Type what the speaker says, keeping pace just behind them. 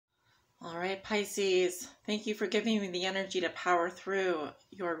All right, Pisces, thank you for giving me the energy to power through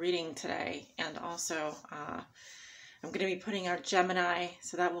your reading today. And also, I'm going to be putting out Gemini,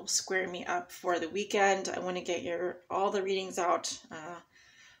 so that will square me up for the weekend. I want to get all the readings out,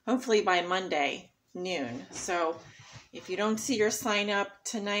 hopefully by Monday noon. So if you don't see your sign up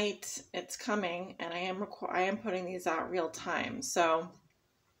tonight, it's coming, and I am putting these out real time. So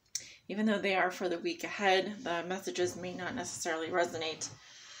even though they are for the week ahead, the messages may not necessarily resonate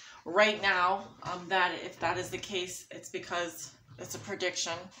right now. That if that is the case, it's because it's a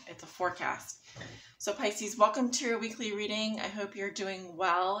prediction, it's a forecast. So Pisces, welcome to your weekly reading. I hope you're doing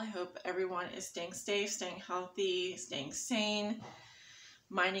well. I hope everyone is staying safe, staying healthy, staying sane,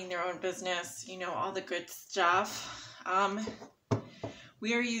 minding their own business, you know, all the good stuff.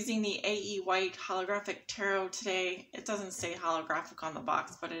 We are using the A.E. Waite Holographic Tarot today. It doesn't say holographic on the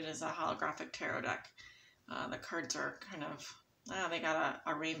box, but it is a holographic tarot deck. The cards are kind of, they got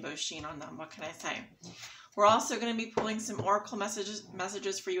a rainbow sheen on them. What can I say? We're also going to be pulling some oracle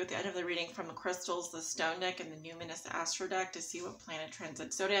messages for you at the end of the reading from the crystals, the stone deck, and the Numinous Astro deck to see what planet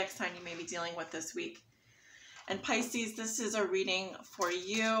transit zodiac sign you may be dealing with this week. And Pisces, this is a reading for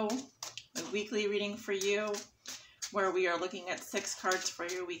you, a weekly reading for you, where we are looking at 6 cards for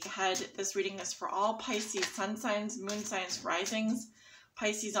your week ahead. This reading is for all Pisces sun signs, moon signs, risings,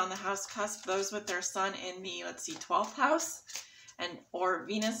 Pisces on the house cusp, those with their sun in the, 12th house, or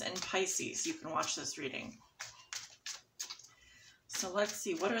Venus and Pisces. You can watch this reading. So let's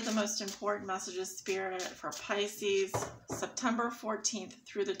see, what are the most important messages, Spirit, for Pisces, September 14th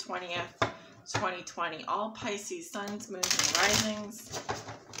through the 20th, 2020. All Pisces suns, moons, and risings.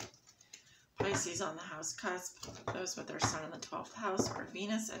 Pisces on the house cusp, those with their sun in the 12th house, or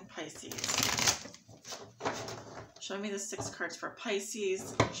Venus and Pisces. Show me the 6 cards for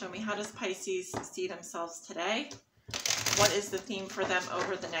Pisces. Show me, how does Pisces see themselves today? What is the theme for them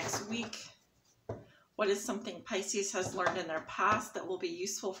over the next week? What is something Pisces has learned in their past that will be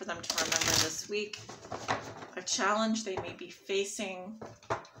useful for them to remember this week? A challenge they may be facing,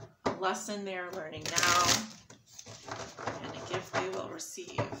 a lesson they are learning now, and a gift they will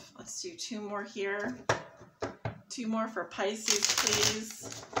receive. Let's do 2 more here. 2 more for Pisces,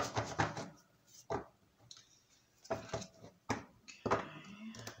 please.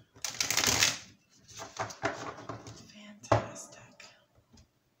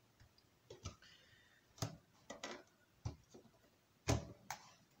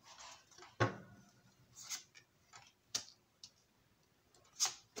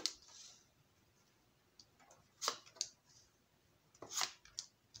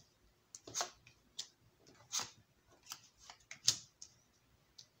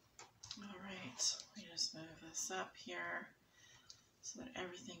 Move this up here so that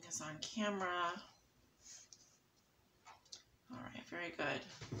everything is on camera. All right, very good.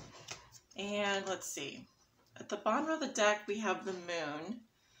 And let's see. At the bottom of the deck, we have the moon,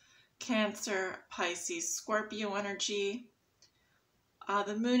 Cancer, Pisces, Scorpio energy.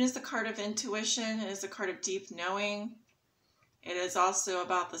 The moon is the card of intuition. It is a card of deep knowing. It is also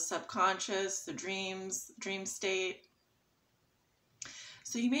about the subconscious, the dreams, dream state.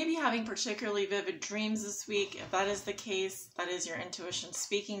 So you may be having particularly vivid dreams this week. If that is the case, that is your intuition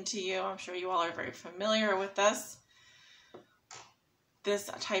speaking to you. I'm sure you all are very familiar with this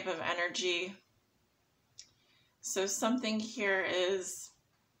type of energy. So something here is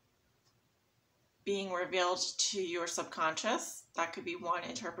being revealed to your subconscious. That could be one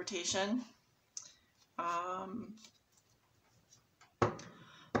interpretation.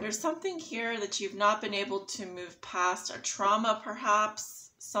 There's something here that you've not been able to move past, a trauma perhaps,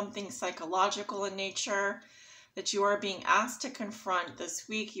 something psychological in nature that you are being asked to confront this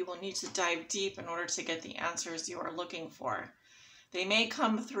week. You will need to dive deep in order to get the answers you are looking for. They may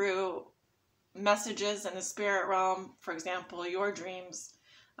come through messages in the spirit realm, for example, your dreams,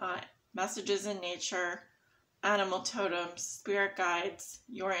 messages in nature, animal totems, spirit guides,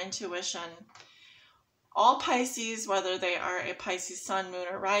 your intuition. All Pisces, whether they are a Pisces sun, moon,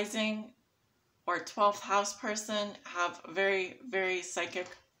 or rising, or 12th house person, have very, very psychic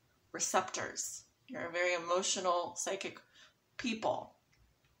receptors. You're a very emotional, psychic people.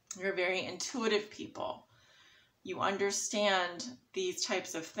 You're very intuitive people. You understand these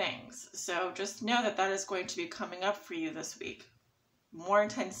types of things. So just know that that is going to be coming up for you this week, more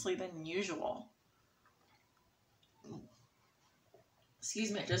intensely than usual.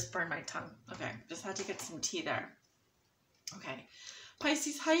 Excuse me, I just burned my tongue. Okay, just had to get some tea there. Okay,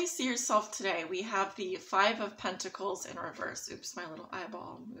 Pisces, how do you see yourself today? We have the 5 of Pentacles in reverse. Oops, my little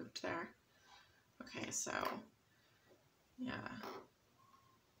eyeball moved there. Okay, so, yeah.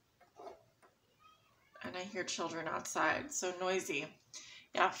 And I hear children outside, so noisy.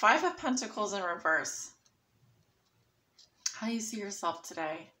 Yeah, Five of Pentacles in reverse. How do you see yourself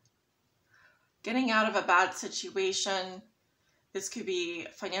today? Getting out of a bad situation. This could be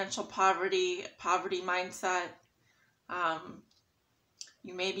financial poverty, poverty mindset.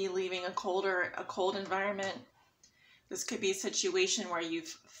 You may be leaving a cold environment. This could be a situation where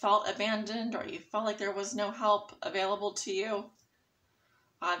you've felt abandoned or you felt like there was no help available to you.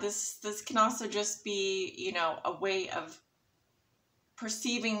 This can also just be, you know, a way of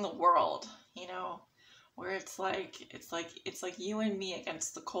perceiving the world, you know, where it's like you and me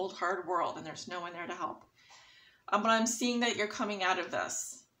against the cold, hard world, and there's no one there to help. But I'm seeing that you're coming out of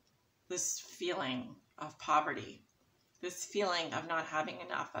this feeling of poverty, this feeling of not having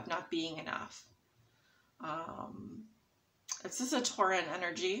enough, of not being enough. This is a Tauran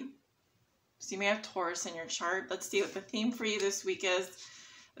energy. So you may have Taurus in your chart. Let's see what the theme for you this week is.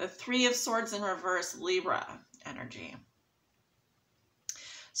 The Three of Swords in reverse, Libra energy.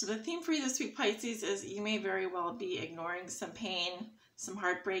 So the theme for you this week, Pisces, is you may very well be ignoring some pain, some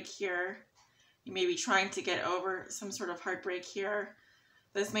heartbreak here. You may be trying to get over some sort of heartbreak here.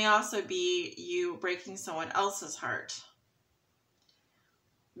 This may also be you breaking someone else's heart.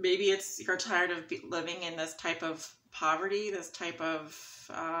 Maybe you're tired of living in this type of poverty, this type of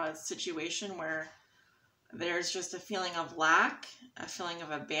situation where there's just a feeling of lack, a feeling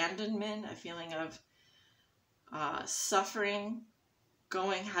of abandonment, a feeling of suffering,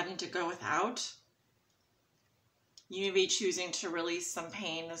 having to go without. You may be choosing to release some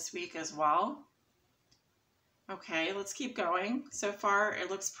pain this week as well. Okay, let's keep going. So far, it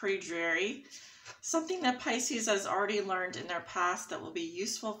looks pretty dreary. Something that Pisces has already learned in their past that will be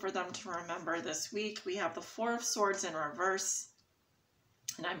useful for them to remember this week. We have the Four of Swords in reverse.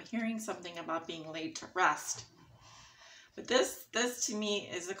 And I'm hearing something about being laid to rest. But this to me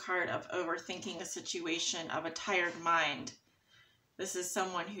is a card of overthinking a situation, of a tired mind. This is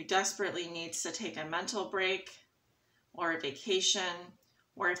someone who desperately needs to take a mental break or a vacation.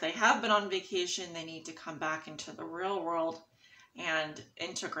 Or if they have been on vacation, they need to come back into the real world and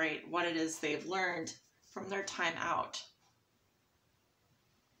integrate what it is they've learned from their time out.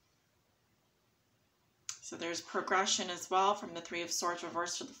 So there's progression as well from the Three of Swords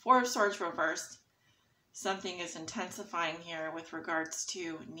reversed to the Four of Swords reversed. Something is intensifying here with regards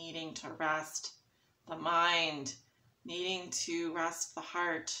to needing to rest the mind, needing to rest the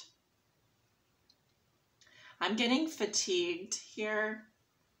heart. I'm getting fatigued here,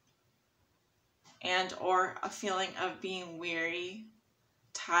 and or a feeling of being weary,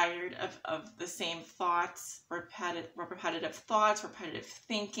 tired of the same thoughts, repetitive thoughts, repetitive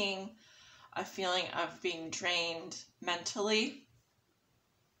thinking, a feeling of being drained mentally.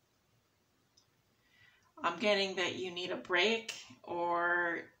 I'm getting that you need a break,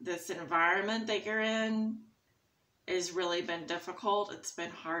 or this environment that you're in has really been difficult. It's been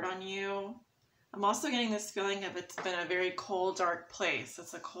hard on you. I'm also getting this feeling of it's been a very cold, dark place.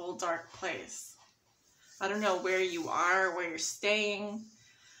 It's a cold, dark place. I don't know where you are, where you're staying.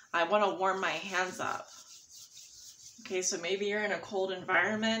 I want to warm my hands up. Okay, so maybe you're in a cold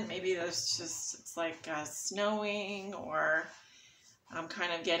environment. Maybe it's like snowing, or I'm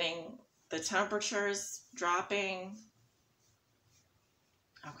kind of getting the temperatures dropping.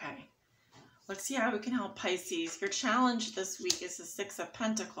 Okay, let's see how we can help Pisces. Your challenge this week is the Six of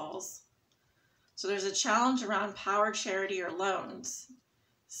Pentacles. So there's a challenge around power, charity, or loans.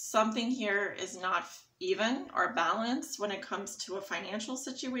 Something here is not even or balanced when it comes to a financial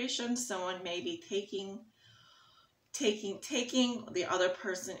situation. Someone may be taking. The other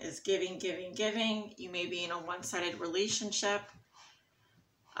person is giving. You may be in a one-sided relationship.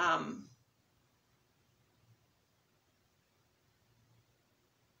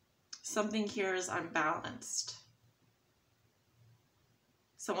 Something here is unbalanced.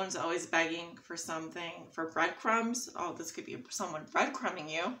 Someone's always begging for something, for breadcrumbs. Oh, this could be someone breadcrumbing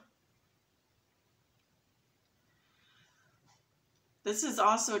you. This is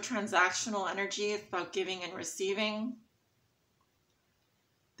also transactional energy. It's about giving and receiving.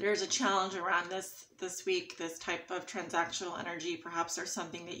 There's a challenge around this week, this type of transactional energy. Perhaps there's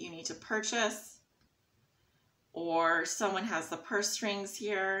something that you need to purchase, or someone has the purse strings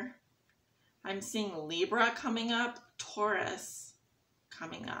here. I'm seeing Libra coming up, Taurus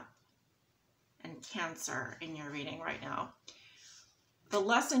coming up, and Cancer in your reading right now. The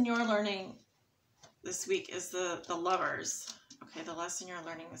lesson you're learning this week is the Lovers. Okay, the lesson you're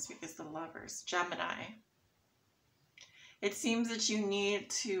learning this week is the Lovers, Gemini. It seems that you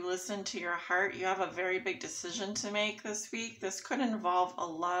need to listen to your heart. You have a very big decision to make this week. This could involve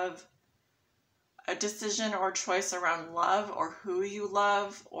a decision or choice around love, or who you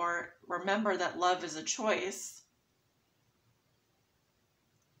love, or remember that love is a choice.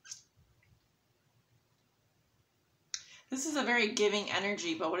 This is a very giving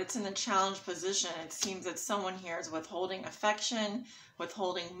energy, but when it's in the challenge position, it seems that someone here is withholding affection,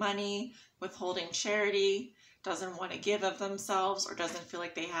 withholding money, withholding charity, doesn't want to give of themselves, or doesn't feel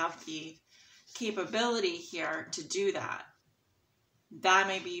like they have the capability here to do that. That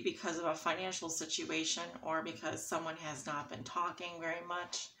may be because of a financial situation, or because someone has not been talking very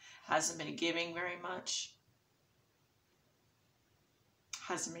much, hasn't been giving very much,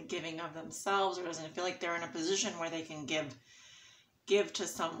 hasn't been giving of themselves, or doesn't feel like they're in a position where they can give to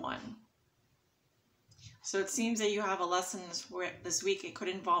someone. So it seems that you have a lesson this week. It could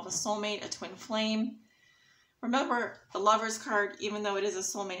involve a soulmate, a twin flame. Remember, the Lover's card, even though it is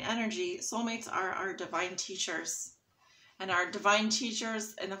a soulmate energy, soulmates are our divine teachers. And our divine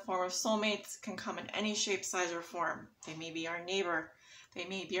teachers in the form of soulmates can come in any shape, size, or form. They may be our neighbor. They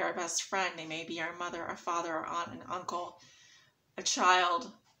may be our best friend. They may be our mother, our father, our aunt, and uncle, a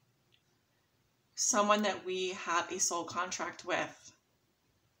child, someone that we have a soul contract with.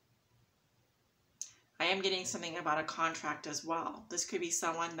 I am getting something about a contract as well. This could be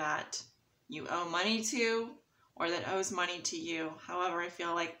someone that you owe money to, or that owes money to you. However, I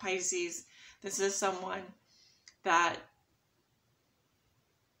feel like Pisces, this is someone that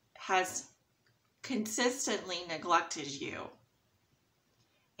has consistently neglected you.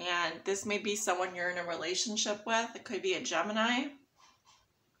 And this may be someone you're in a relationship with. It could be a Gemini.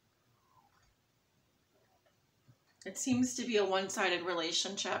 It seems to be a one-sided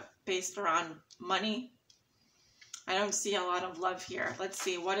relationship based around money. I don't see a lot of love here. Let's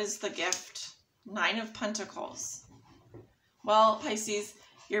see, what is the gift? 9 of Pentacles. Well, Pisces,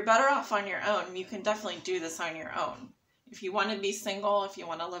 you're better off on your own. You can definitely do this on your own. If you want to be single, if you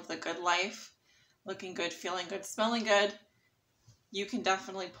want to live the good life, looking good, feeling good, smelling good, you can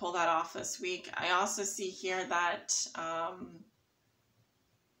definitely pull that off this week. I also see here that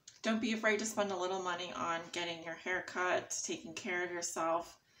don't be afraid to spend a little money on getting your hair cut, taking care of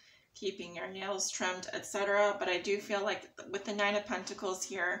yourself, keeping your nails trimmed, etc. But I do feel like with the 9 of Pentacles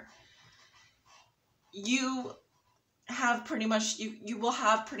here, you have pretty much, you will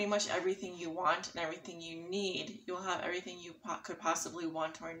have pretty much everything you want and everything you need. You will have everything you could possibly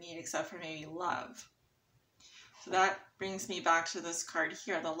want or need, except for maybe love. So that brings me back to this card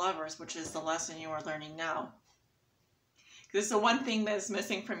here, the Lovers, which is the lesson you are learning now. This is the one thing that is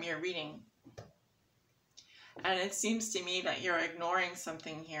missing from your reading. And it seems to me that you're ignoring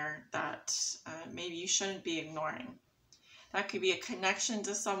something here that maybe you shouldn't be ignoring. That could be a connection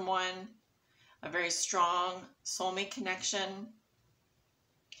to someone, a very strong soulmate connection.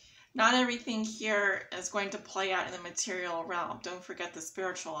 Not everything here is going to play out in the material realm. Don't forget the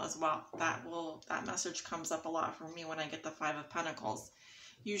spiritual as well. That message comes up a lot for me when I get the 5 of Pentacles.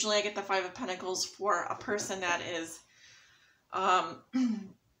 Usually I get the 5 of Pentacles for a person that is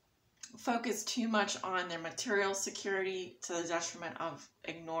focused too much on their material security to the detriment of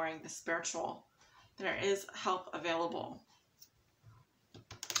ignoring the spiritual. There is help available.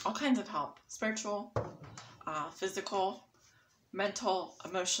 All kinds of help. Spiritual, physical, mental,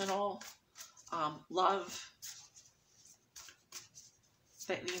 emotional, love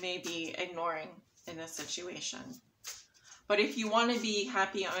that you may be ignoring in this situation. But if you want to be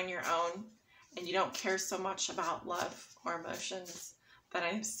happy on your own and you don't care so much about love or emotions, then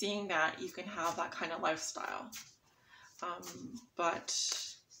I'm seeing that you can have that kind of lifestyle. But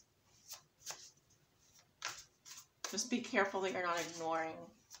just be careful that you're not ignoring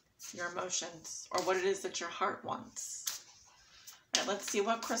your emotions or what it is that your heart wants. All right, let's see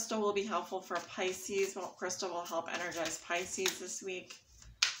what crystal will be helpful for Pisces. What crystal will help energize Pisces this week?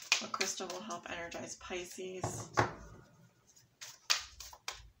 What crystal will help energize Pisces?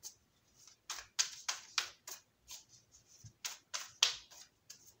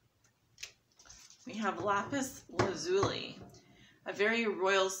 We have lapis lazuli, a very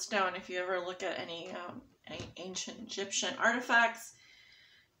royal stone. If you ever look at any ancient Egyptian artifacts,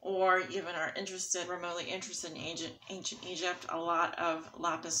 or even are interested, remotely interested in ancient Egypt, a lot of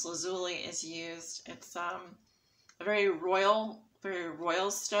lapis lazuli is used. It's a very royal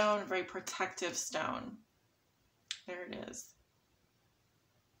stone, very protective stone. There it is.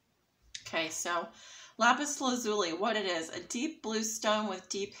 Okay, so lapis lazuli, what it is, a deep blue stone with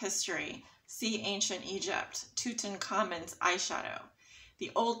deep history. See ancient Egypt, Tutankhamun's eyeshadow,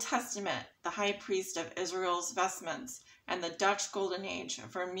 the Old Testament, the high priest of Israel's vestments, and the Dutch Golden Age,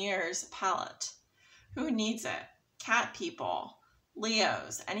 Vermeer's palette. Who needs it? Cat people,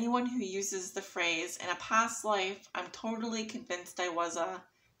 Leos, anyone who uses the phrase, in a past life, I'm totally convinced I was a ...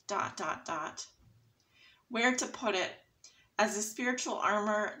 Where to put it? As a spiritual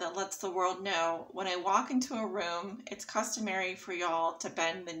armor that lets the world know, when I walk into a room, it's customary for y'all to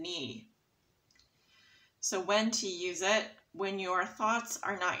bend the knee. So when to use it? When your thoughts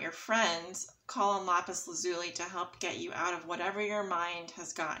are not your friends, call on lapis lazuli to help get you out of whatever your mind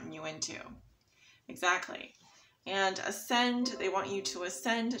has gotten you into. Exactly. And ascend, they want you to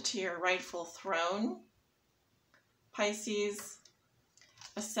ascend to your rightful throne. Pisces,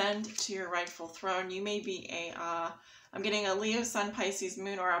 ascend to your rightful throne. You may be I'm getting a Leo Sun, Pisces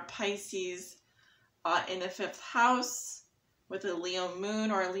Moon, or a Pisces in the 5th house with a Leo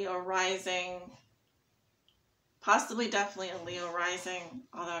Moon or a Leo Rising. Possibly definitely a Leo Rising,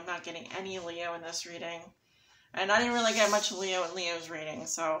 although I'm not getting any Leo in this reading. And I didn't really get much Leo in Leo's reading,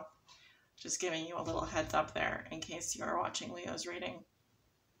 so just giving you a little heads up there in case you are watching Leo's reading.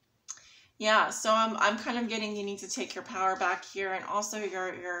 Yeah, so I'm kind of getting you need to take your power back here, and also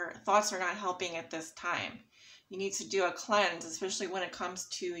your thoughts are not helping at this time. You need to do a cleanse, especially when it comes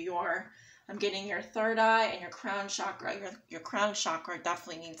to your, I'm getting your third eye and your crown chakra. Your crown chakra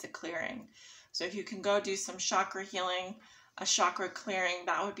definitely needs a clearing. So if you can go do some chakra healing, a chakra clearing,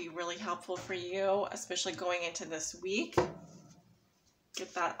 that would be really helpful for you, especially going into this week.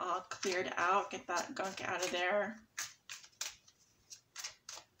 Get that all cleared out. Get that gunk out of there.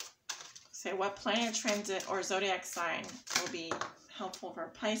 Say what planet, transit, or zodiac sign will be helpful for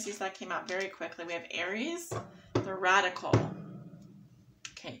Pisces. That came out very quickly. We have Aries, the radical.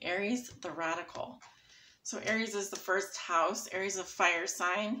 Okay, Aries, the radical. So Aries is the 1st house. Aries is a fire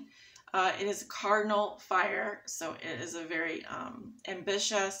sign. It is a cardinal fire, so it is a very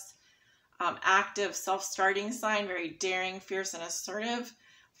ambitious, active, self-starting sign, very daring, fierce, and assertive.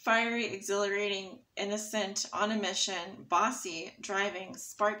 Fiery, exhilarating, innocent, on a mission, bossy, driving,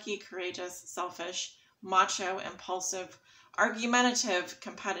 sparky, courageous, selfish, macho, impulsive, argumentative,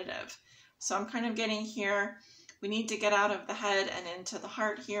 competitive. So I'm kind of getting here, we need to get out of the head and into the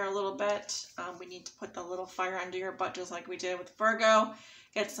heart here a little bit. We need to put the little fire under your butt just like we did with Virgo.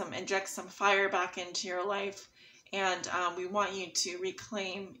 Inject some fire back into your life. And we want you to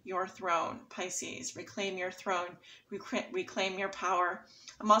reclaim your throne, Pisces. Reclaim your throne. Reclaim your power.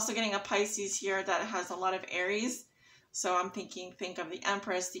 I'm also getting a Pisces here that has a lot of Aries. So I'm think of the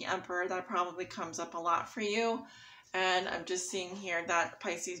Empress, the Emperor. That probably comes up a lot for you. And I'm just seeing here that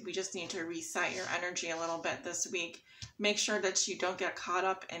Pisces, we just need to reset your energy a little bit this week. Make sure that you don't get caught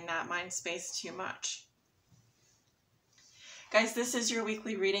up in that mind space too much. Guys, this is your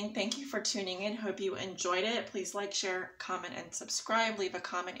weekly reading. Thank you for tuning in. Hope you enjoyed it. Please like, share, comment, and subscribe. Leave a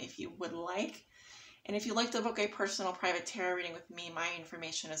comment if you would like. And if you'd like to book a personal private tarot reading with me, my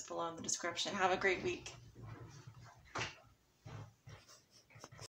information is below in the description. Have a great week.